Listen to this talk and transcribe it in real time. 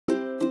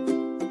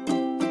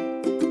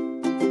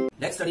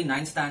Let's study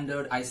 9th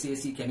standard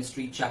ICSE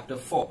chemistry chapter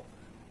 4,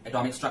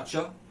 atomic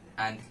structure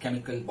and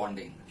chemical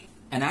bonding.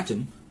 An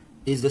atom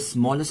is the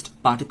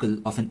smallest particle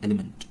of an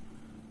element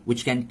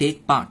which can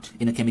take part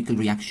in a chemical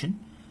reaction,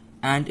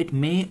 and it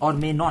may or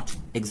may not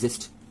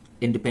exist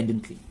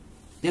independently.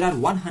 There are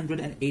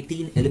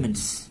 118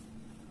 elements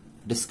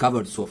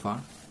discovered so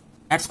far.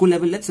 At school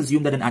level, let's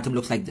assume that an atom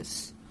looks like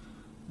this.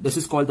 This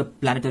is called the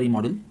Planetary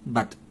Model,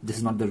 but this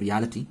is not the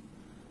reality.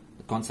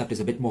 The concept is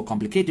a bit more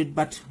complicated,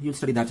 but you'll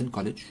study that in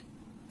college.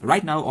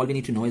 Right now, all we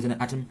need to know is that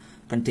an atom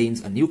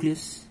contains a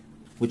nucleus,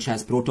 which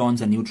has protons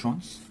and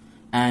neutrons,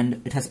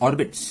 and it has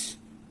orbits,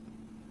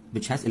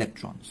 which has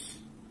electrons.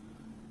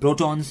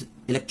 Protons,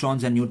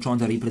 electrons, and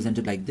neutrons are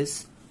represented like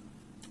this.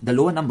 The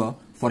lower number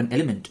for an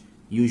element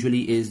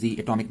usually is the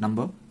atomic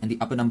number, and the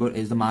upper number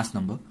is the mass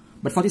number.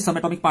 But for the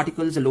subatomic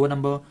particles, the lower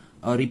number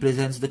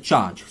represents the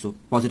charge. So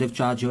positive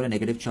charge here and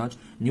negative charge.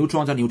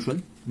 Neutrons are neutral.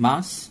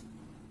 Mass,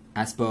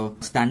 as per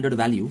standard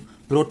value,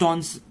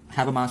 protons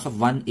have a mass of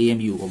 1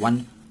 AMU, or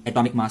 1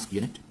 atomic mass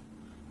unit.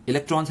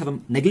 Electrons have a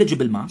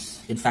negligible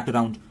mass. In fact,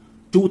 around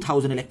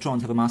 2000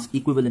 electrons have a mass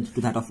equivalent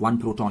to that of 1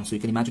 proton. So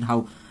you can imagine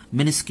how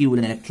minuscule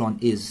an electron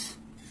is.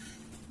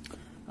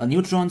 A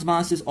neutron's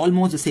mass is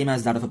almost the same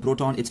as that of a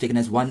proton. It's taken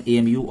as 1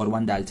 AMU or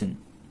 1 Dalton.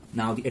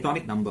 Now, the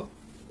atomic number.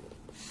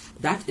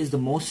 That is the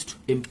most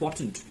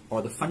important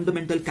or the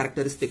fundamental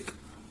characteristic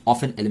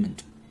of an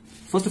element.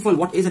 First of all,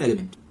 what is an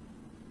element?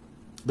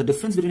 The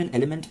difference between an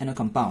element and a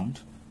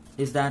compound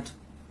is that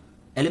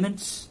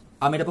elements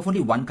are made up of only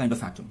one kind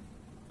of atom.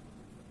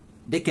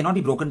 They cannot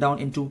be broken down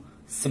into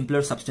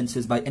simpler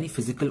substances by any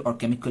physical or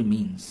chemical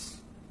means.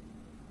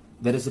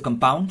 Whereas the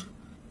compound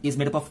is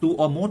made up of 2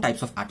 or more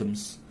types of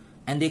atoms,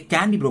 and they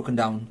can be broken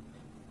down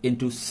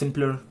into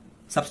simpler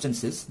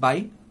substances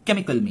by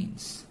chemical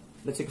means.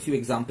 Let's take a few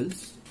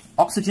examples.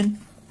 Oxygen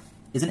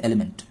is an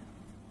element,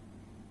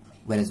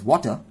 whereas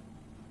water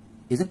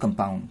is a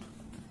compound.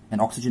 An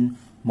oxygen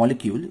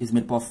molecule is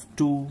made up of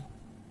 2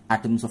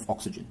 atoms of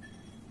oxygen.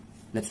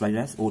 Let's write it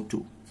as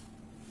O2.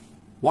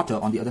 Water,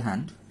 on the other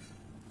hand,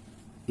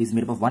 is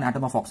made up of 1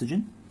 atom of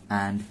oxygen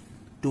and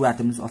 2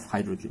 atoms of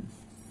hydrogen.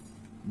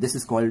 This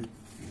is called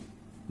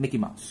Mickey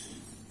Mouse.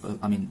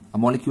 A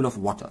molecule of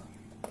water.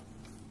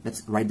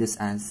 Let's write this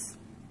as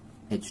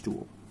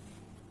H2O.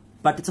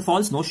 But it's a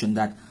false notion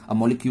that a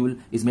molecule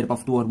is made up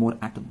of 2 or more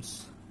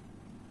atoms.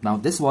 Now,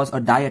 this was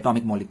a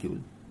diatomic molecule.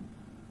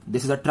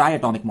 This is a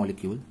triatomic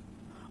molecule.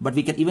 But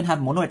we can even have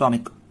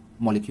monoatomic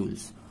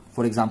molecules.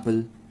 For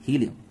example,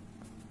 helium.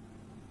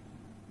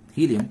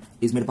 Helium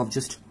is made up of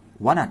just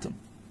 1 atom.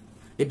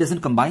 It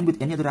doesn't combine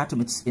with any other atom.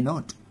 It's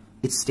inert.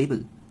 It's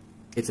stable.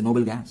 It's a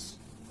noble gas.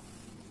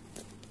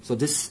 So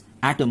this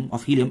atom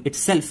of helium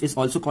itself is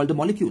also called a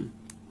molecule.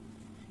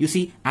 You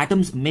see,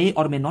 atoms may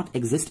or may not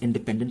exist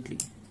independently.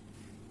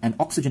 An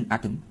oxygen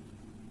atom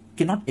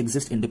cannot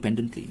exist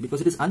independently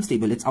because it is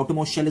unstable. Its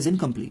outermost shell is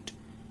incomplete.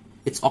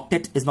 Its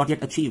octet is not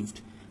yet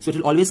achieved. So it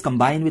will always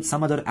combine with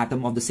some other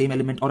atom of the same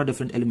element or a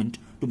different element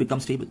to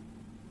become stable,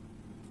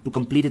 to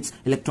complete its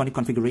electronic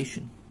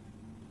configuration.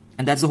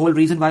 And that's the whole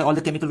reason why all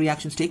the chemical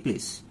reactions take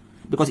place,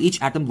 because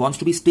each atom wants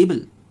to be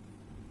stable.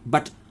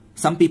 But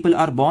some people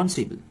are born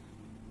stable.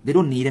 They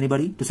don't need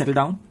anybody to settle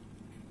down.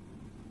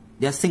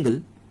 They are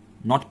single,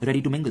 not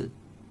ready to mingle.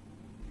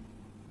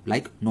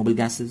 Like noble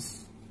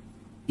gases,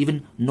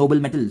 even noble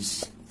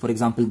metals, for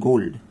example,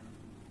 gold.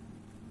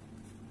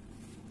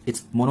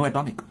 It's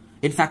monoatomic.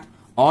 In fact,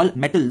 all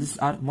metals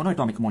are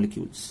monoatomic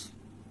molecules.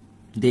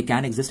 They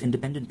can exist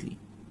independently.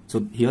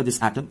 So here this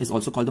atom is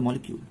also called the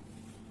molecule.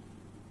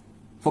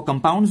 For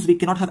compounds, we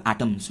cannot have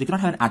atoms. We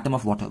cannot have an atom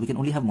of water. We can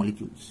only have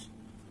molecules.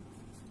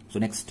 So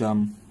next,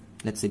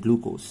 let's say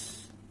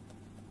glucose.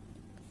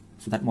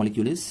 So that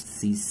molecule is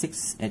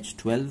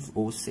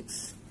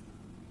C6H12O6.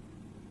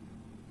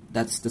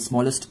 That's the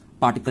smallest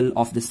particle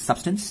of this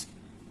substance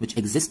which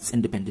exists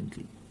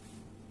independently.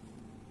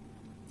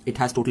 It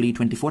has totally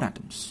 24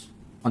 atoms.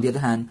 On the other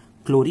hand,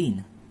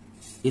 chlorine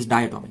is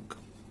diatomic.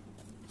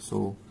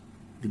 So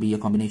it will be a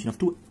combination of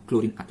 2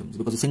 chlorine atoms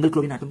because a single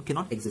chlorine atom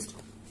cannot exist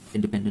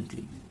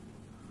independently.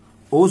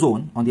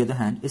 Ozone, on the other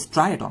hand, is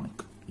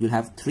triatomic. You'll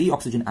have 3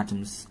 oxygen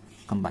atoms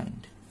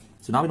combined.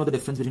 So now we know the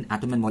difference between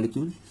atom and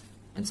molecule,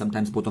 and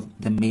sometimes both of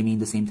them may mean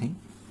the same thing.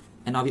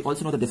 And now we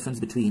also know the difference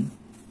between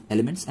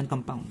elements and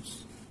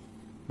compounds,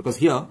 because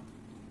here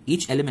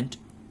each element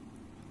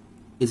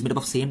is made up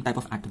of same type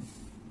of atom,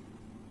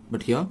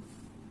 but here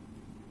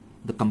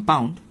the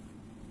compound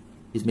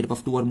is made up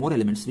of 2 or more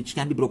elements which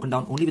can be broken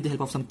down only with the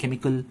help of some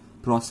chemical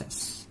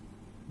process.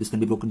 This can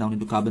be broken down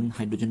into carbon,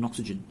 hydrogen,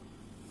 oxygen.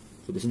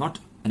 So this is not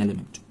an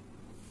element.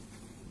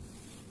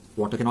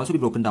 Water can also be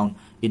broken down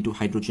into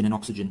hydrogen and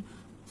oxygen,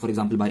 for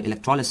example, by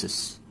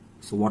electrolysis.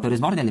 So water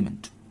is not an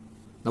element.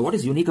 Now, what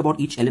is unique about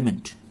each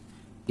element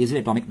is the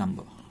atomic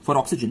number. For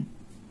oxygen,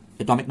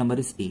 atomic number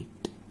is 8.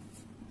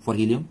 For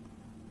helium,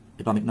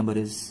 atomic number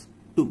is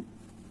 2.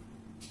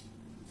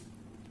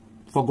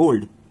 For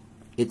gold,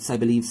 it's, I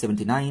believe,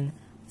 79.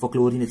 For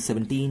chlorine, it's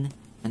 17,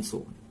 and so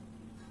on.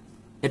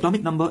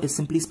 Atomic number is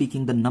simply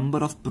speaking the number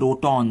of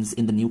protons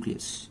in the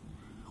nucleus.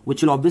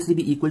 which will obviously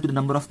be equal to the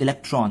number of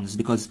electrons,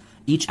 because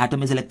each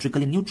atom is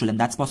electrically neutral, and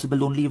that's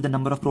possible only if the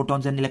number of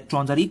protons and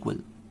electrons are equal.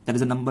 That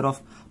is, the number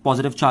of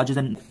positive charges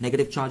and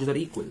negative charges are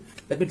equal.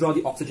 Let me draw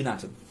the oxygen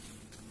atom.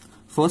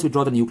 First, we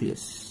draw the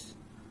nucleus.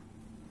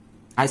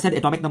 I said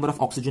atomic number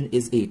of oxygen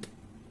is 8.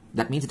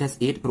 That means it has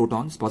 8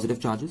 protons, positive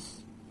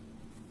charges,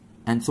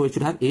 and so it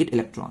should have 8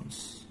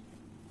 electrons.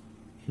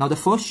 Now, the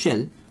first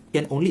shell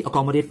can only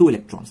accommodate 2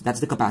 electrons. That's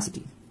the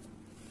capacity.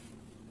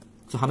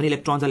 So, how many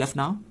electrons are left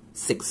now?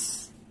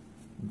 6.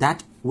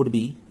 That would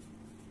be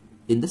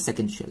in the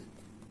second shell.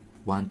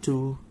 1,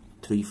 2,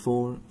 3,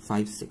 4,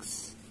 5,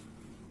 6.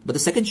 But the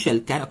second shell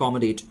can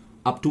accommodate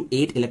up to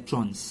 8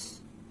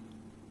 electrons.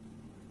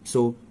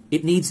 So,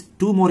 it needs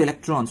 2 more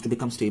electrons to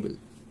become stable,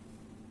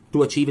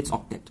 to achieve its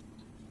octet,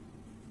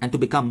 and to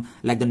become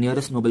like the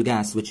nearest noble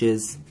gas, which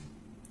is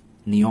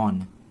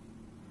neon.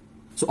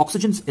 So,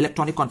 oxygen's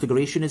electronic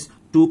configuration is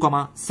 2,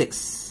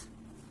 6,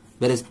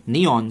 whereas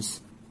neon's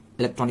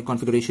electronic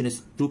configuration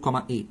is 2,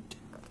 8.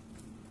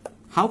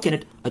 How can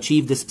it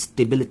achieve this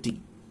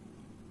stability?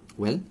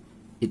 Well,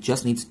 it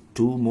just needs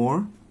 2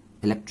 more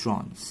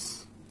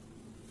electrons.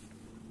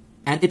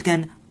 And it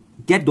can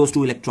get those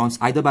 2 electrons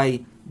either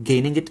by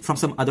gaining it from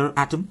some other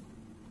atom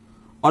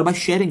or by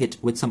sharing it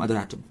with some other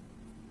atom.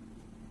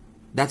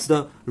 That's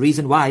the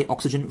reason why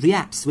oxygen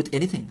reacts with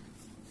anything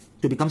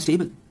to become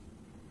stable.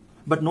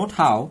 But note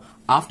how,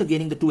 after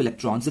gaining the 2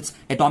 electrons, its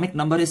atomic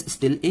number is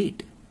still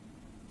 8.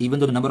 Even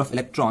though the number of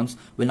electrons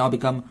will now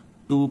become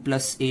 2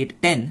 plus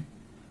 8, 10.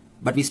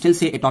 But we still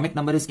say atomic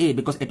number is 8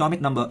 because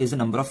atomic number is the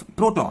number of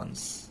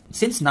protons.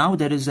 Since now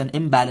there is an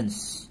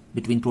imbalance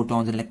between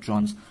protons and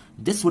electrons,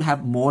 this would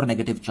have more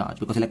negative charge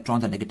because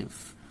electrons are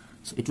negative.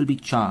 So it will be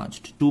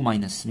charged 2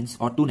 minus, means,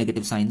 or 2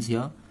 negative signs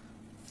here.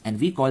 And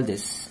we call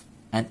this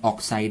an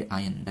oxide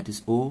ion, that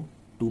is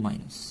O2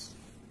 minus.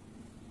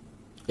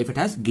 If it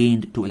has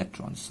gained 2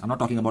 electrons. I'm not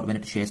talking about when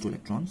it shares 2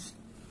 electrons.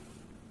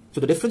 So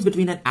the difference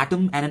between an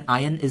atom and an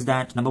ion is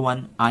that, number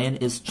one, ion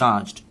is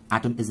charged,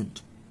 atom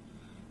isn't.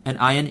 An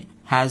ion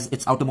has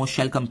its outermost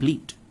shell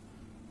complete.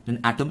 An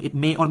atom, it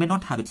may or may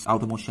not have its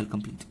outermost shell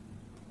complete.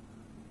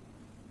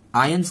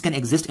 Ions can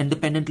exist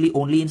independently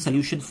only in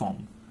solution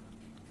form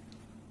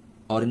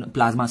or in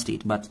plasma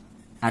state, but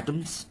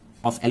atoms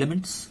of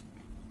elements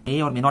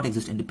may or may not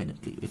exist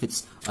independently. If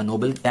it's a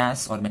noble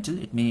gas or metal,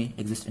 it may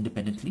exist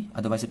independently,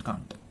 otherwise it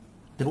can't.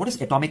 Then what is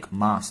atomic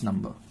mass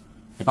number?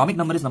 Atomic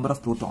number is number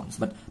of protons,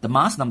 but the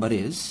mass number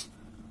is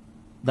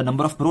the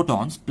number of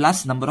protons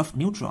plus number of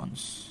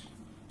neutrons.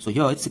 So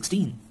here it's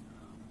 16.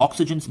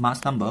 Oxygen's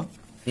mass number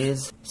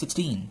is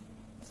 16.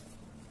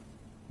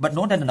 But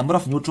note that the number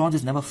of neutrons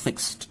is never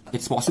fixed.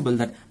 It's possible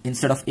that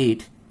instead of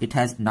 8, it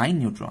has 9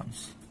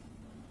 neutrons.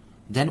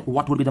 Then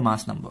what would be the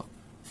mass number?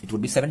 It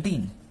would be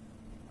 17.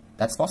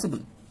 That's possible.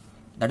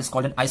 That is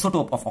called an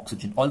isotope of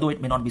oxygen, although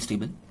it may not be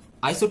stable.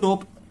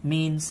 Isotope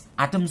means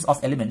atoms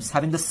of elements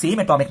having the same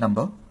atomic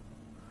number,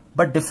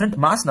 but different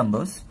mass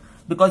numbers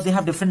because they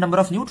have different number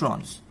of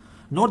neutrons.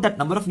 Note that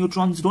number of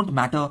neutrons don't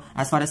matter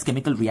as far as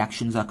chemical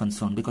reactions are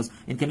concerned, because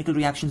in chemical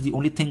reactions, the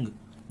only thing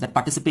that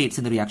participates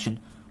in the reaction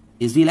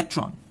is the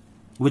electron,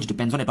 which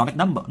depends on atomic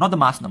number, not the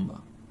mass number.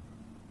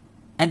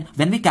 And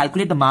when we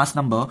calculate the mass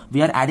number,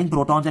 we are adding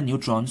protons and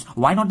neutrons.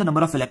 Why not the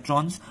number of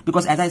electrons?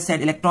 Because as I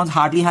said, electrons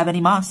hardly have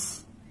any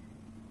mass.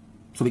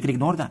 So we can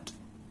ignore that.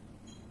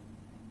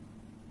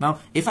 Now,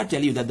 if I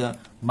tell you that the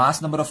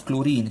mass number of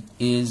chlorine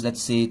is,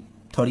 let's say,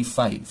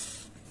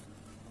 35,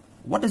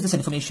 what does this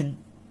information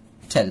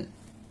tell?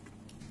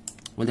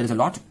 Well, there is a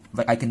lot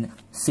I can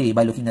say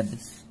by looking at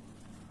this.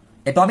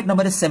 Atomic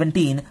number is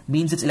 17,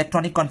 means its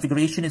electronic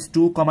configuration is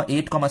 2,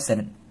 8,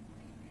 7.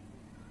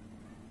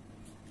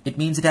 It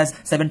means it has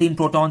 17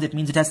 protons, it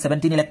means it has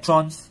 17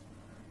 electrons.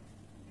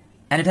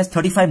 And it has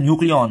 35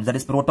 nucleons, that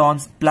is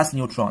protons plus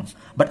neutrons.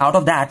 But out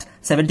of that,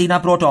 17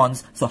 are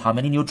protons. So how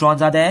many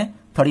neutrons are there?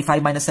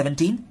 35 minus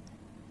 17?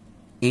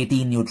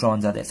 18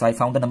 neutrons are there. So I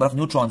found the number of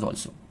neutrons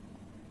also.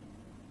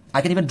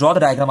 I can even draw the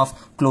diagram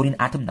of chlorine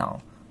atom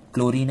now.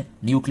 Chlorine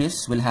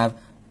nucleus will have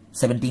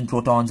 17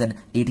 protons and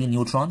 18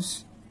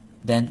 neutrons.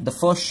 Then the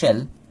first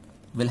shell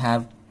will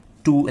have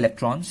 2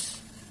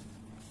 electrons.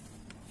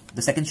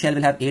 The second shell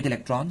will have 8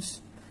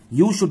 electrons.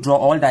 You should draw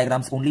all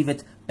diagrams only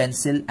with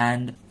pencil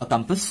and a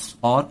compass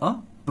or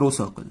a pro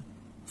circle.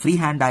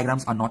 Freehand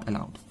diagrams are not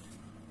allowed.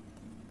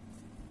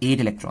 8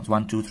 electrons.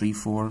 1, 2, 3,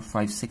 4,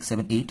 5, 6,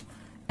 7, 8.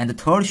 And the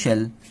third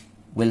shell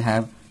will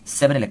have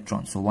 7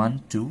 electrons. So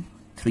 1, 2,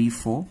 3,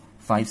 4,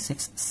 5,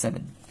 6,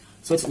 7.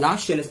 So its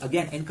last shell is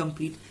again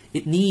incomplete.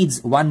 It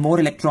needs 1 more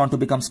electron to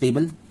become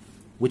stable,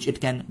 which it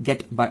can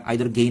get by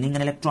either gaining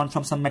an electron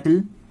from some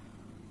metal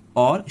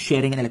or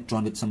sharing an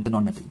electron with some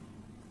non-metal.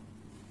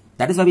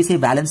 That is why we say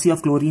valency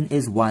of chlorine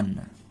is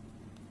 1.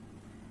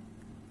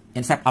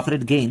 In fact, after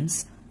it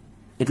gains,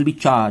 it will be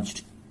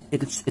charged.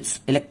 Its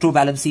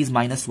electrovalency is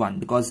 -1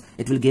 because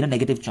it will gain a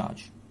negative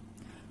charge.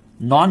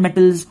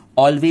 Non-metals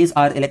always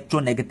are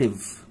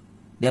electronegative.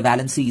 Their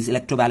valencies,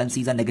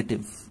 electrovalencies are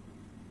negative.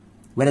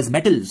 Whereas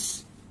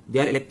metals, they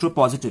are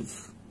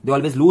electropositive. They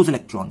always lose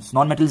electrons.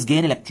 Non-metals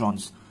gain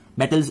electrons.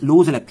 metals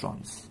lose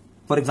electrons.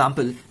 For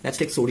example, let's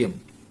take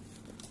sodium.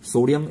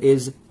 Sodium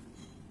is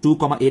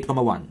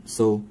 2,8,1.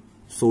 So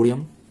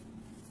sodium,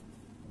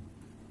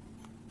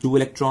 2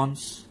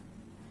 electrons,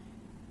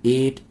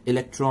 8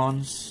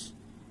 electrons,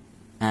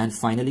 and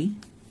finally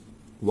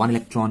 1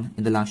 electron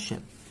in the last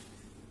shell.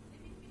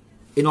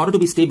 In order to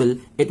be stable,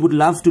 it would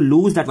love to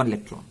lose that 1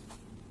 electron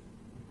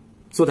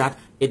so that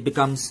it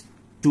becomes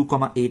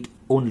 2,8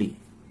 only,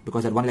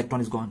 because that 1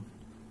 electron is gone.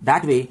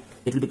 That way,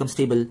 it will become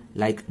stable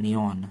like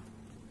neon.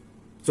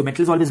 So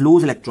metals always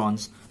lose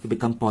electrons to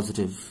become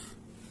positive.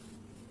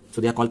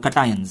 So they are called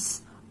cations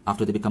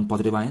after they become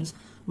positive ions,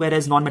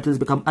 whereas non-metals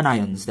become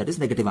anions, that is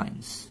negative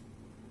ions.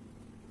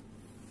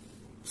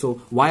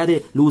 So why are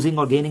they losing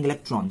or gaining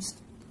electrons?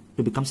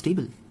 To become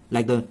stable,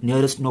 like the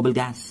nearest noble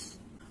gas.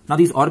 Now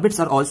these orbits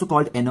are also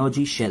called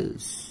energy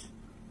shells,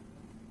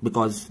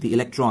 because the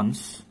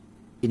electrons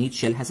in each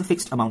shell has a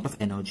fixed amount of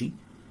energy,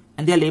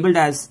 and they are labeled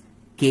as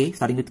K,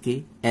 starting with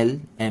K, L,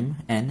 M,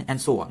 N,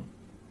 and so on.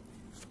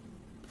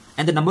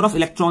 And the number of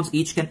electrons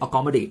each can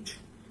accommodate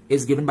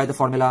is given by the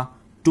formula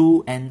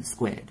 2n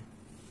squared.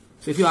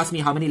 So if you ask me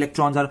how many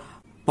electrons are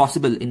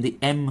possible in the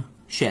M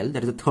shell,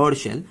 that is the third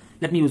shell,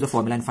 let me use the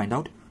formula and find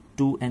out.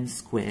 2n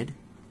squared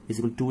is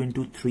equal to 2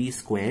 into 3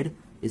 squared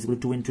is equal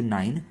to 2 into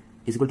 9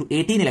 is equal to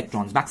 18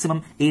 electrons.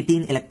 Maximum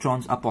 18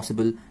 electrons are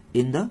possible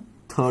in the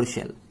third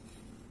shell.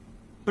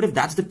 But if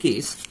that's the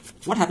case,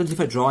 what happens if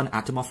I draw an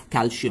atom of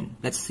calcium?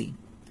 Let's see.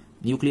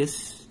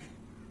 Nucleus,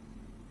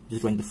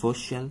 just drawing the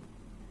first shell,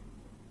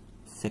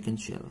 second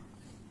shell,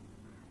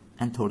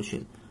 and third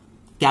shell.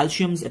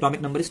 Calcium's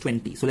atomic number is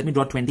 20. So let me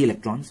draw 20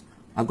 electrons.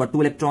 I've got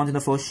 2 electrons in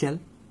the first shell.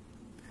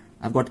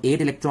 I've got 8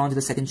 electrons in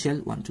the second shell.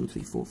 1, 2,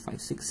 3, 4,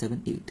 5, 6,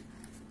 7, 8.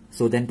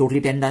 So then totally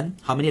 10 done.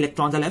 How many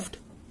electrons are left?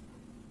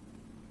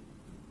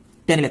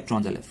 10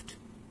 electrons are left.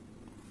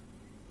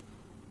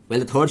 Well,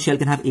 the third shell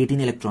can have 18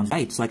 electrons,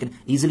 right? So I can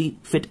easily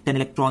fit 10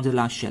 electrons in the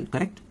last shell,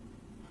 correct?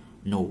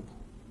 No.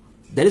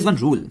 There is one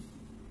rule.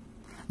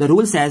 The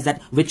rule says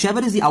that whichever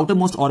is the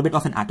outermost orbit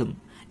of an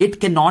atom, it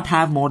cannot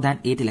have more than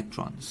 8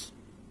 electrons.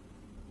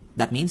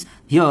 That means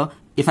here,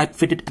 if I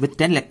fit it with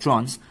 10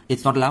 electrons,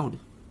 it's not allowed.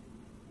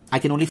 I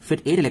can only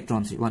fit 8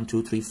 electrons. 1,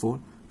 2, 3, 4,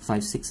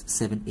 5, 6,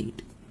 7,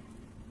 8.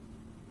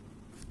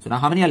 So now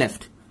how many are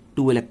left?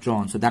 2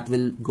 electrons. So that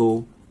will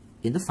go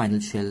in the final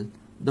shell,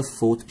 the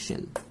fourth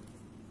shell.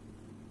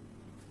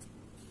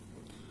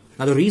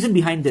 Now the reason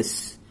behind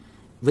this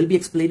will be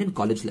explained in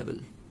college level.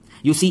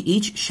 You see,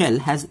 each shell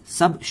has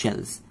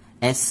sub-shells,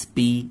 S,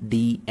 P,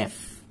 D,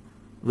 F,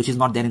 which is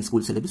not there in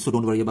school syllabus, so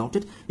don't worry about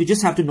it. You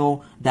just have to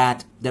know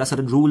that there are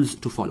certain rules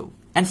to follow.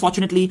 And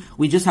fortunately,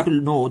 we just have to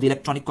know the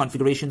electronic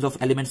configurations of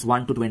elements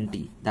 1 to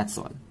 20. That's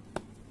all.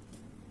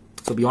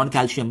 So beyond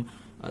calcium,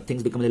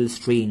 things become a little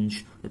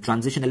strange. The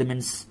transition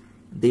elements,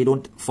 they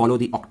don't follow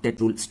the octet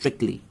rule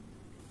strictly.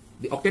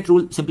 The octet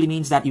rule simply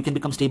means that you can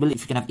become stable if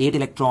you can have 8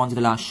 electrons in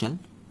the last shell.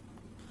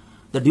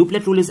 The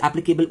duplet rule is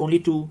applicable only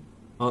to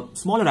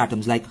smaller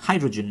atoms like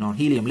hydrogen or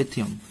helium,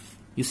 lithium.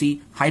 You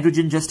see,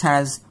 hydrogen just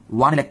has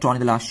 1 electron in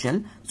the last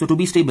shell. So to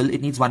be stable,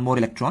 it needs 1 more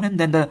electron. And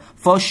then the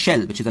first shell,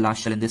 which is the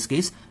last shell in this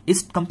case,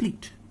 is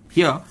complete.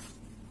 Here,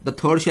 the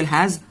third shell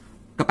has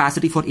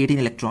capacity for 18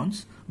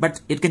 electrons.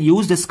 But it can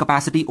use this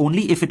capacity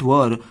only if it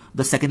were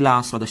the second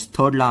last or the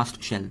third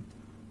last shell.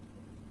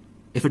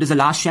 If it is the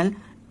last shell,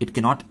 it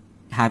cannot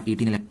have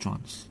 18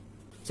 electrons.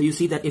 So you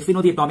see that if we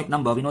know the atomic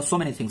number, we know so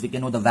many things. We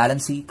can know the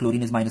valency.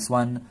 Chlorine is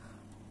 -1.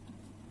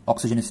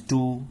 Oxygen is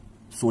 2.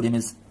 Sodium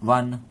is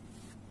 1.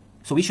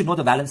 So we should know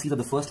the valencies of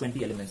the first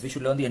 20 elements. We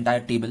should learn the entire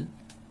table.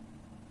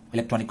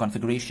 Electronic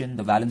configuration,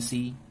 the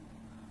valency.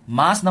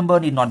 Mass number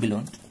need not be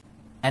learned.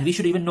 And we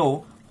should even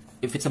know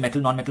if it's a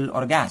metal, non-metal,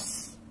 or a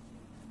gas.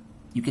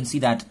 You can see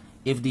that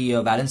if the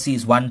valency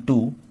is 1,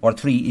 2, or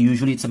 3,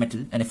 usually it's a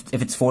metal. And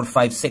if it's 4,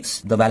 5,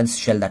 6, the valence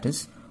shell that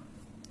is,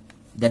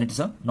 then it is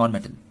a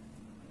non-metal.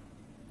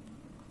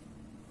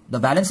 The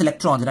valence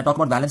electrons, when I talk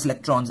about valence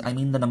electrons, I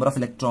mean the number of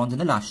electrons in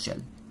the last shell.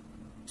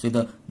 So if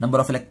the number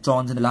of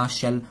electrons in the last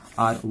shell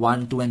are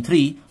 1, 2, and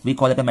 3, we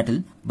call it a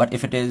metal. But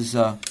if it is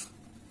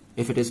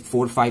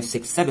 4, 5,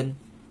 6, 7,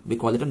 we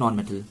call it a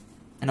non-metal.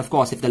 And of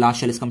course, if the last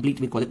shell is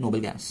complete, we call it noble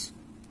gas.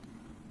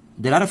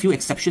 There are a few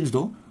exceptions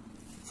though.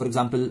 For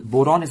example,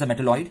 boron is a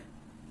metalloid,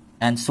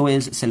 and so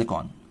is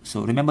silicon.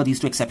 So remember these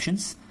two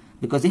exceptions,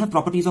 because they have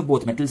properties of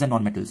both metals and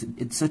non-metals.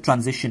 It's a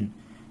transition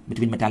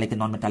between metallic and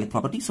non-metallic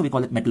properties, so we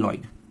call it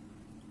metalloid.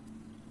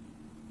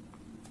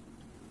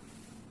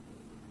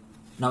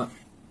 Now,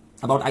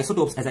 about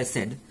isotopes, as I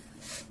said,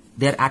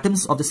 they are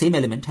atoms of the same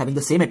element having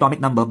the same atomic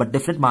number but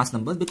different mass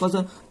numbers because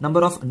the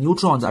number of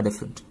neutrons are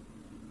different.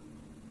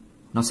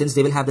 Now, since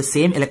they will have the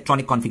same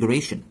electronic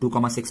configuration,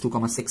 2,6,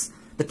 2,6,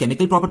 the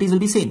chemical properties will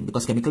be same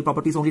because chemical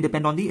properties only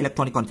depend on the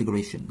electronic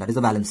configuration, that is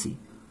the valency.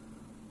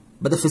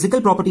 But the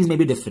physical properties may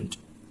be different.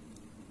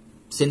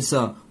 Since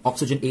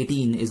oxygen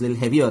 18 is a little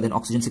heavier than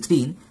oxygen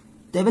 16,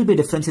 there will be a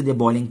difference in their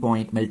boiling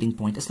point, melting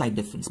point, a slight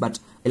difference. But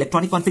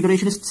electronic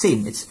configuration is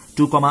same. It's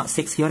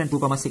 2,6 here and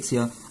 2,6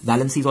 here.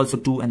 Valency is also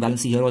 2 and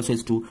valency here also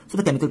is 2. So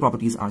the chemical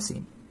properties are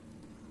same.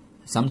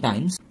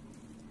 Sometimes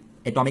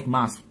atomic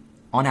mass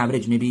on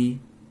average may be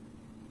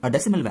a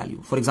decimal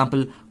value. For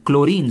example,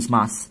 chlorine's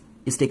mass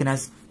is taken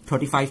as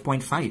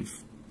 35.5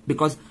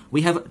 because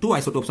we have two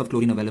isotopes of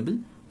chlorine available,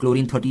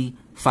 chlorine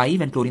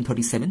 35 and chlorine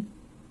 37.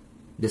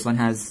 This one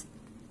has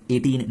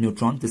 18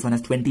 neutrons, this one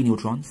has 20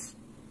 neutrons.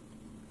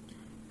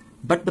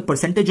 But the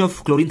percentage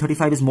of chlorine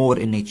 35 is more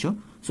in nature.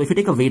 So if you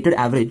take a weighted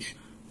average,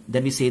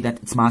 then we say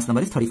that its mass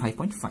number is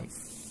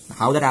 35.5.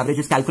 How that average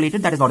is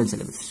calculated, that is not in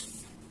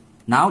syllabus.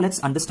 Now let's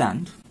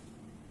understand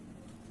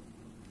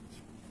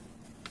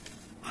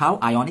how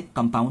ionic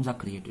compounds are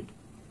created.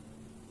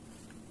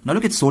 Now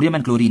look at sodium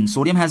and chlorine.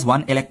 Sodium has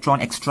one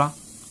electron extra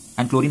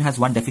and chlorine has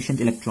one deficient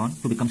electron.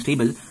 To become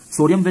stable,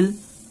 sodium will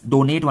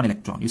donate one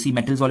electron. You see,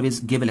 metals always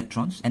give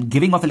electrons, and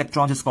giving of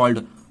electrons is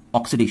called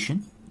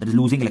oxidation, that is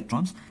losing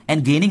electrons,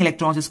 and gaining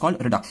electrons is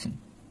called reduction.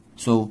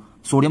 So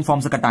sodium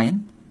forms a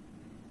cation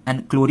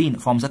and chlorine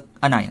forms an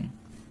anion.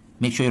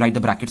 Make sure you write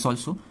the brackets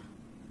also.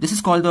 This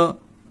is called the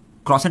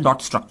cross and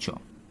dot structure,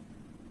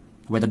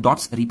 where the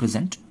dots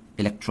represent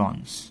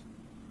electrons.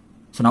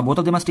 So now both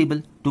of them are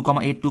stable,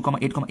 2,8,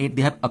 2,8, 8.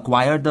 They have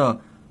acquired the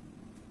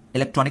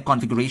electronic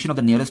configuration of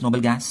the nearest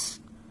noble gas.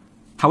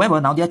 However,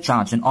 now they are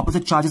charged and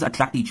opposite charges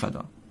attract each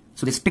other.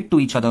 So they stick to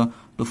each other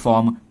to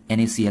form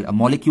NaCl. A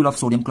molecule of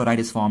sodium chloride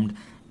is formed,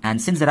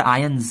 and since there are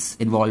ions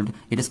involved,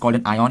 it is called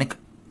an ionic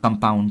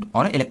compound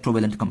or an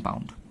electrovalent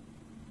compound.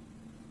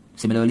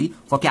 Similarly,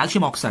 for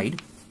calcium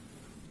oxide,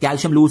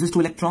 calcium loses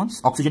 2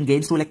 electrons, oxygen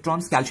gains 2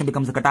 electrons, calcium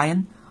becomes a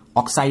cation,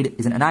 oxide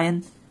is an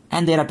anion,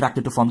 and they are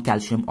attracted to form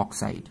calcium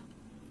oxide.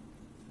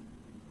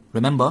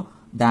 Remember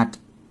that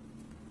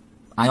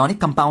ionic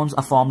compounds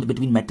are formed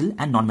between metal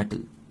and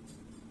non-metal.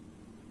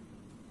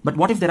 But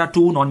what if there are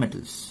two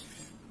nonmetals?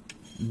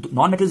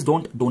 Nonmetals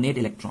don't donate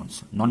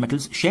electrons.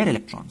 Nonmetals share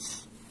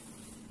electrons.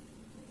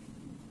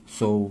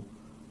 So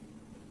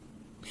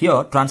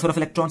here, transfer of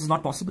electrons is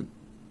not possible.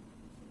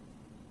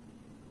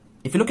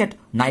 If you look at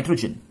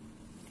nitrogen,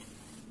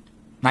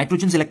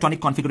 nitrogen's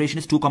electronic configuration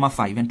is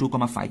 2,5 and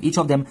 2,5. Each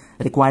of them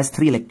requires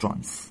 3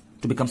 electrons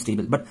to become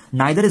stable, but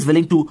neither is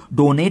willing to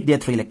donate their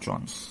 3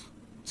 electrons.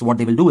 So what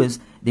they will do is,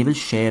 they will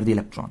share the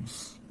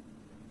electrons,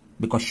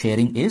 because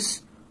sharing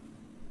is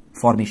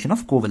formation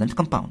of covalent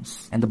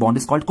compounds, and the bond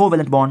is called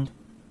covalent bond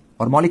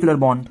or molecular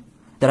bond.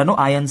 There are no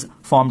ions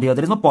formed here,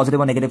 there is no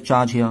positive or negative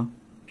charge here.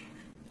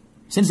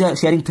 Since they are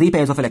sharing 3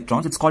 pairs of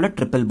electrons, it's called a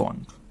triple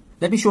bond.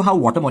 Let me show how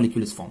water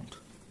molecule is formed.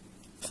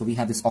 So we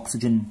have this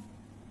oxygen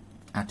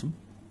atom,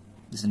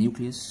 this is the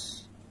nucleus.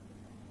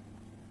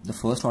 The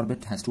first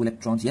orbit has 2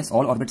 electrons. Yes,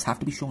 all orbits have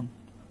to be shown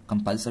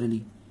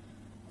compulsorily.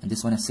 And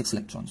this one has 6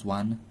 electrons.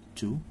 1,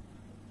 2,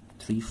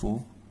 3,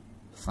 4,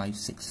 5,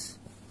 6.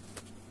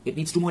 It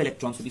needs 2 more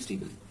electrons to be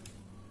stable.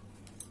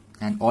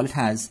 And all it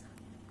has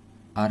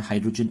are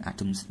hydrogen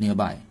atoms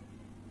nearby.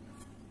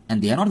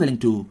 And they are not willing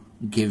to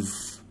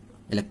give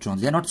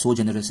electrons. They are not so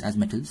generous as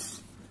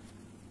metals.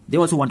 They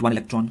also want 1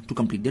 electron to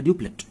complete their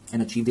duplet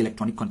and achieve the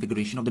electronic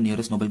configuration of the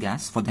nearest noble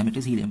gas. For them it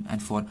is helium,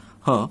 and for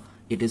her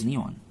it is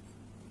neon.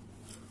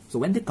 So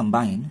when they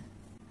combine,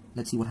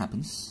 let's see what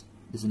happens.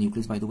 This is the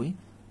nucleus, by the way.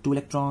 2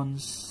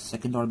 electrons,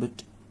 second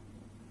orbit,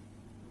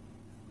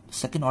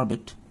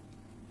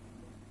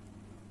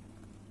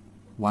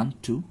 1,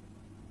 2,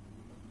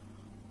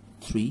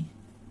 3,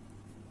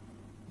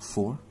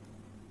 4,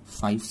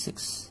 5,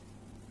 6.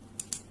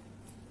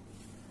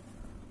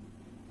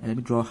 And let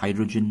me draw a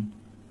hydrogen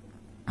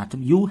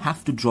atom. You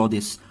have to draw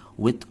this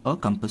with a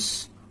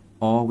compass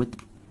or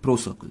with pro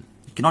circle.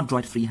 You cannot draw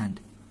it freehand.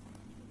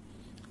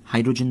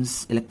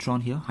 Hydrogen's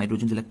electron here,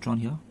 hydrogen's electron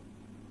here.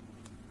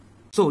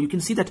 So you can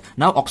see that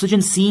now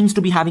oxygen seems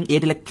to be having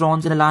 8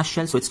 electrons in a last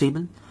shell, so it's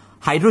stable.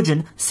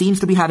 Hydrogen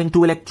seems to be having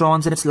 2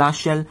 electrons in its last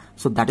shell,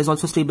 so that is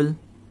also stable.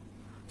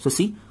 So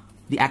see,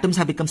 the atoms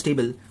have become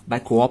stable by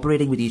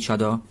cooperating with each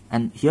other,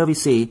 and here we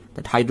say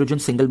that hydrogen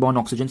single bond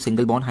oxygen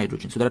single bond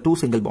hydrogen. So there are 2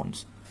 single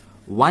bonds.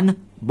 1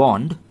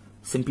 bond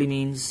simply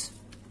means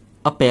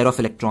a pair of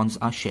electrons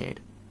are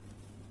shared.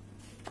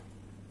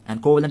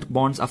 And covalent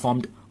bonds are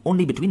formed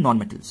only between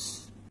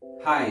nonmetals.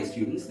 Hi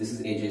students, this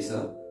is AJ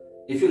sir.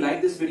 If you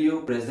like this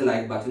video, press the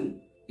like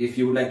button. If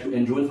you would like to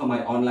enroll for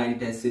my online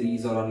test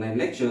series or online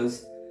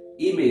lectures,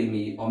 email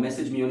me or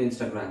message me on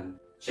Instagram.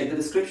 Check the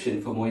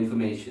description for more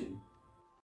information.